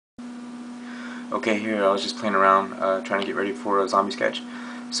Okay, here I was just playing around, trying to get ready for a zombie sketch.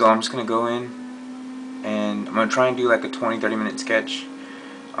 So I'm just gonna go in and I'm gonna try and do like a 20-30 minute sketch.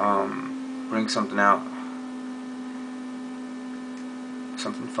 Bring something out,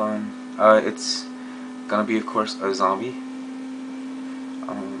 something fun. It's gonna be, of course, a zombie.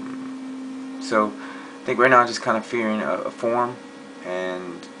 So I think right now I'm just kind of figuring a form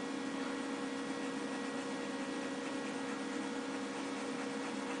and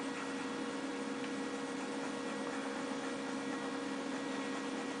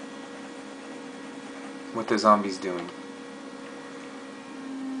what the zombie's doing.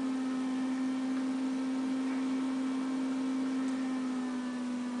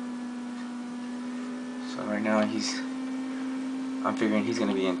 So right now I'm figuring he's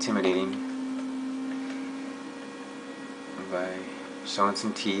gonna be intimidating by showing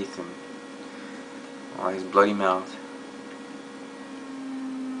some teeth and his bloody mouth.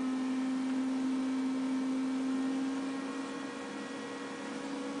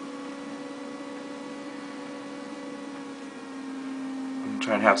 I'm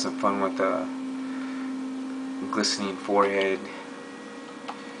trying to have some fun with the glistening forehead.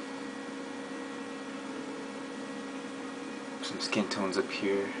 Some skin tones up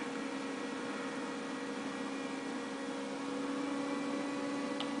here.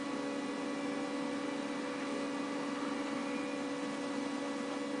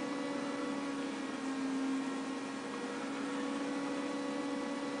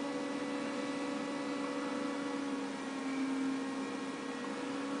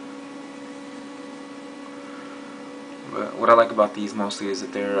 But what I like about these mostly is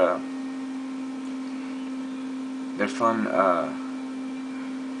that they're fun,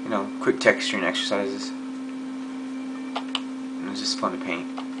 quick texturing exercises, and it's just fun to paint.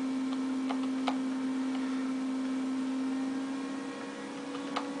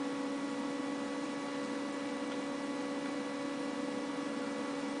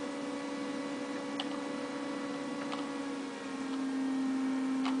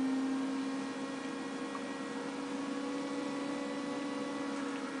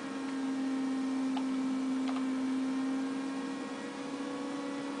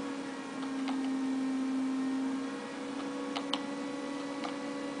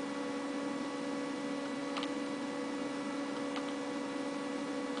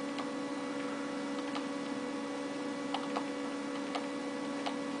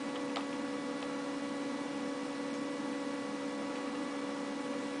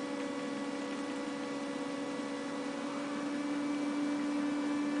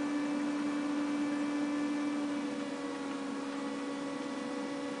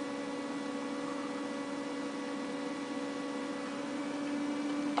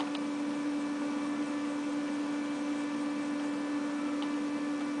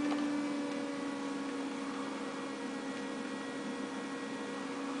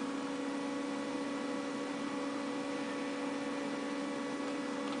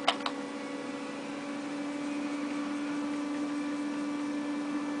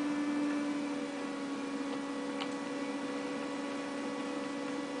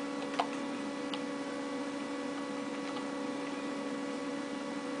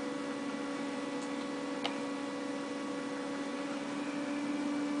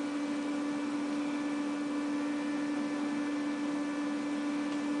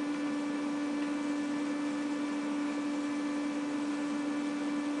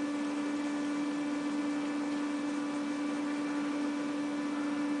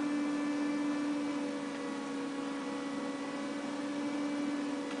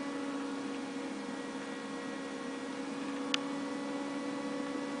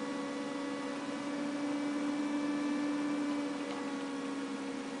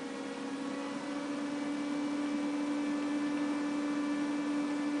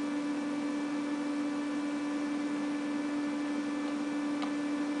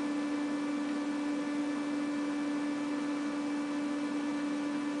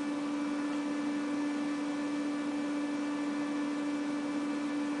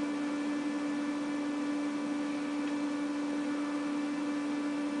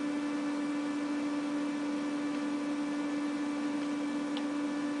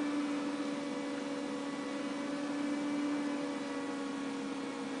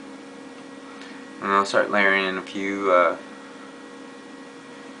 And I'll start layering in a few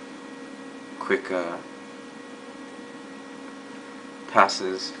quick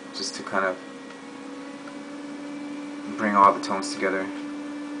passes just to kind of bring all the tones together.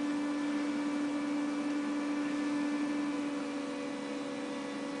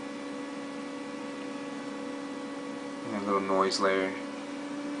 And a little noise layer.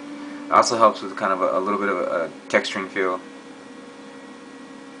 It also helps with kind of a little bit of a texturing feel.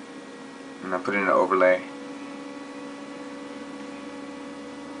 And I put it in an overlay.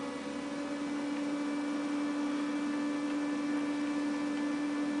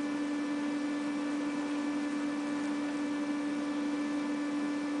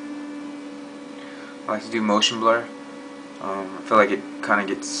 I like to do motion blur. I feel like it kind of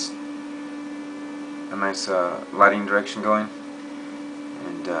gets a nice lighting direction going,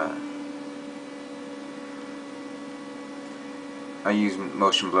 and I use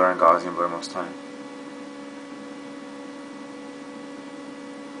motion blur and Gaussian blur most of the time.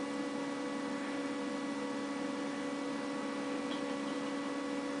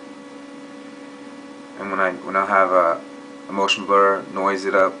 And when I have a motion blur, noise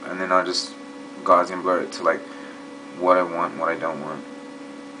it up, and then I'll just Gaussian blur it to like what I want and what I don't want.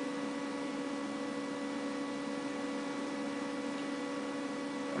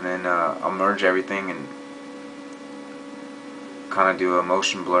 And then I'll merge everything and kind of do a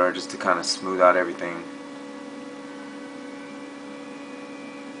motion blur just to kind of smooth out everything.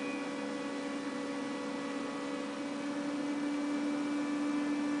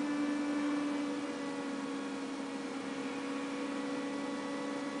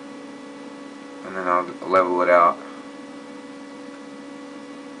 And then I'll level it out.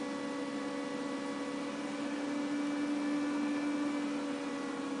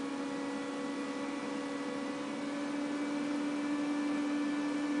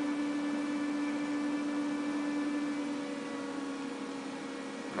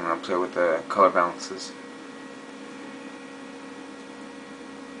 And I'll play with the color balances.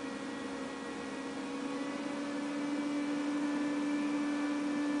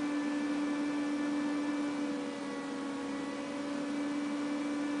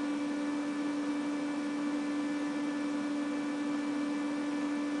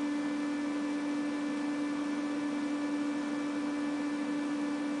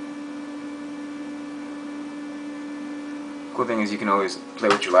 Cool thing is you can always play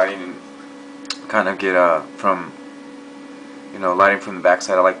with your lighting and kind of get from, you know, lighting from the back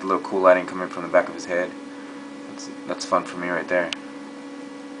side. I like the little cool lighting coming from the back of his head. That's fun for me right there.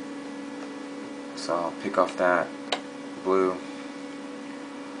 So I'll pick off that blue,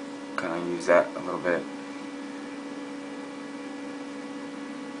 kind of use that a little bit.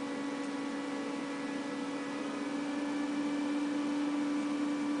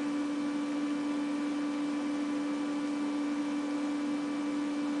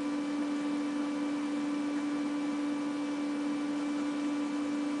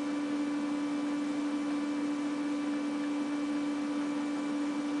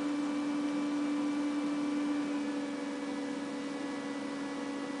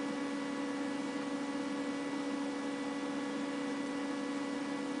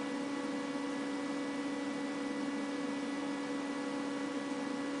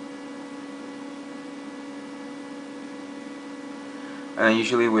 And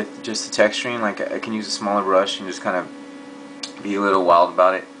usually with just the texturing, like I can use a smaller brush and just kind of be a little wild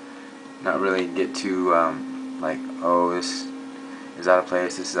about it. Not really get too like, oh, this is out of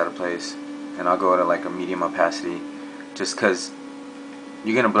place, this is out of place. And I'll go to like a medium opacity, just because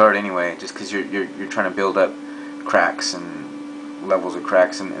you're gonna blur it anyway. Just because you're trying to build up cracks and levels of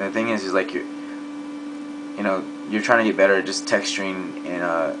cracks. And the thing is like you're trying to get better at just texturing and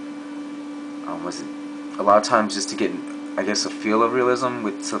a lot of times just to get, I guess, a feel of realism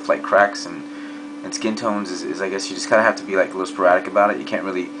with stuff like cracks and skin tones is I guess you just kind of have to be like a little sporadic about it. You can't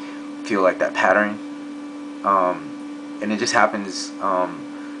really feel like that pattern, and it just happens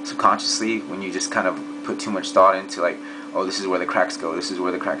subconsciously when you just kind of put too much thought into like, oh, this is where the cracks go, this is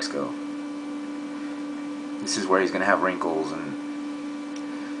where the cracks go, this is where he's gonna have wrinkles.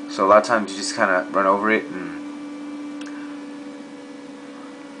 And so a lot of times you just kind of run over it, and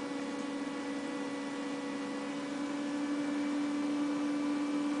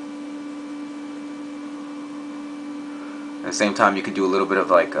at the same time you could do a little bit of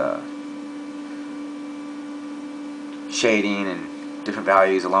like shading and different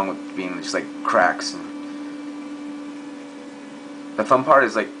values along with being just like cracks. And the fun part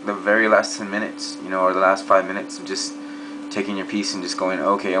is like the very last 10 minutes, or the last 5 minutes of just taking your piece and just going,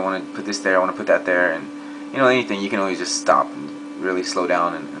 okay, I want to put this there, I want to put that there, and anything, you can always just stop and really slow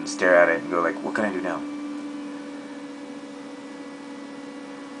down and stare at it and go like, what can I do now?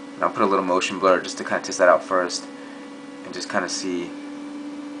 And I'll put a little motion blur just to kind of test that out first and just kind of see.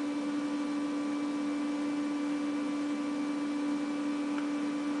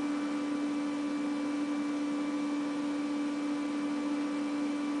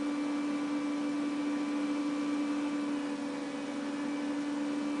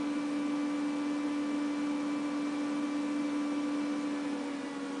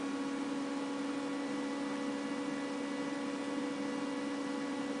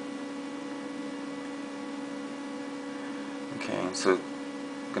 also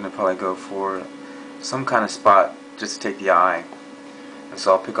gonna probably go for some kind of spot just to take the eye. And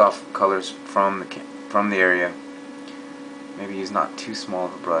so I'll pick off colors from the area. Maybe use not too small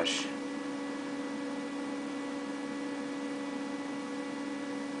of a brush.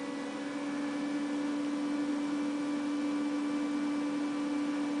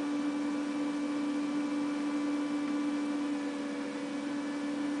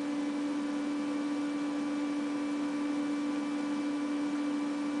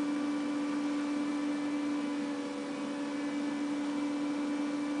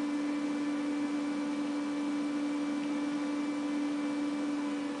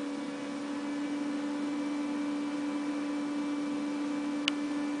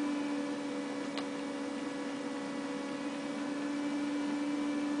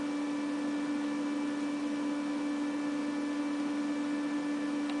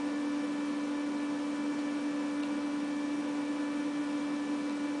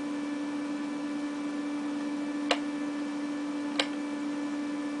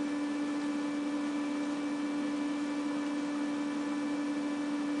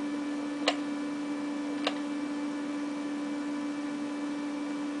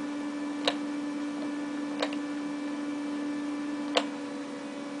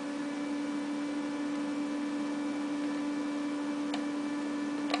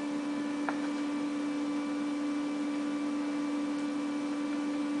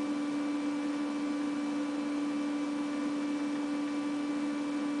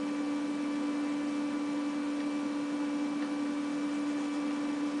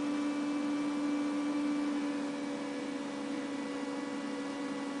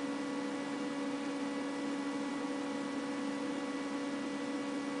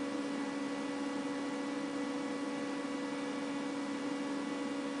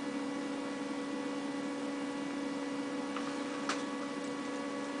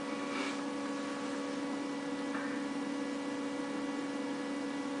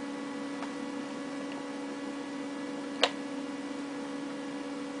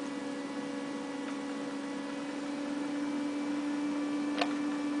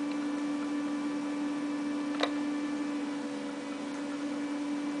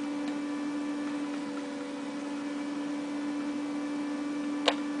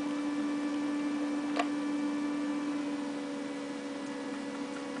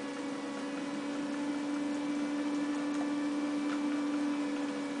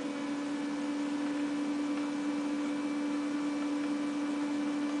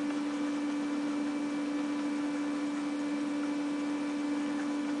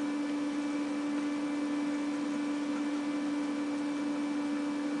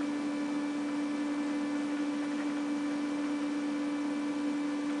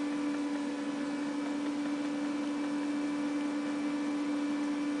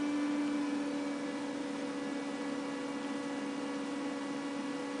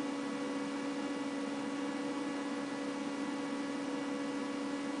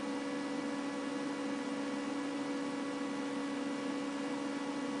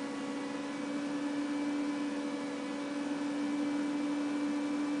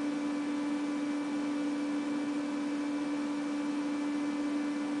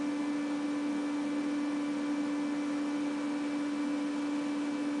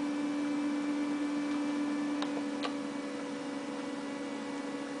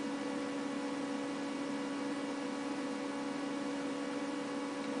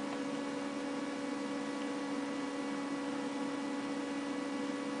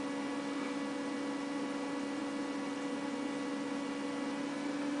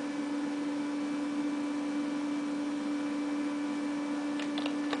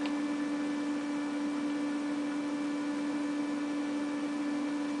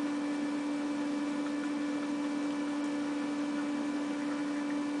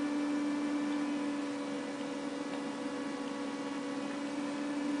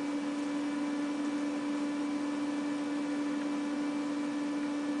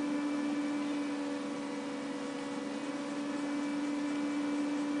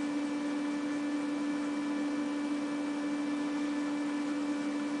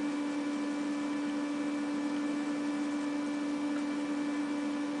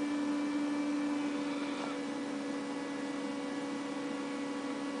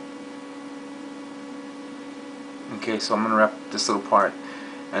 Okay, so I'm gonna wrap this little part,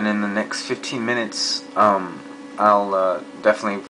 and in the next 15 minutes, I'll definitely